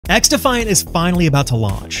XDefiant is finally about to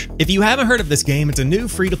launch. If you haven't heard of this game, it's a new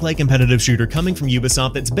free-to-play competitive shooter coming from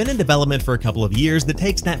Ubisoft that's been in development for a couple of years that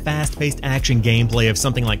takes that fast-paced action gameplay of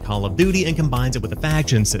something like Call of Duty and combines it with a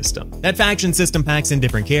faction system. That faction system packs in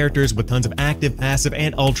different characters with tons of active, passive,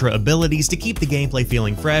 and ultra abilities to keep the gameplay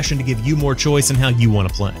feeling fresh and to give you more choice in how you want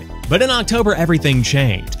to play. But in October, everything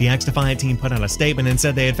changed. The XDefiant team put out a statement and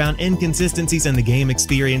said they had found inconsistencies in the game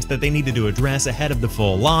experience that they needed to address ahead of the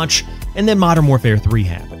full launch, and then Modern Warfare 3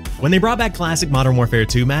 happened. When they brought back classic Modern Warfare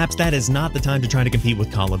 2 maps, that is not the time to try to compete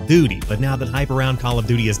with Call of Duty, but now that hype around Call of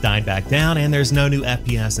Duty has died back down and there's no new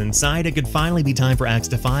FPS in sight, it could finally be time for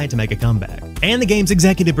XDefiant to make a comeback. And the game's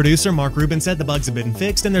executive producer, Mark Rubin, said the bugs have been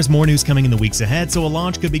fixed and there's more news coming in the weeks ahead, so a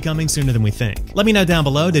launch could be coming sooner than we think. Let me know down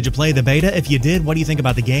below, did you play the beta? If you did, what do you think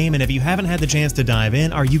about the game? And if you haven't had the chance to dive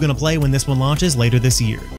in, are you going to play when this one launches later this year?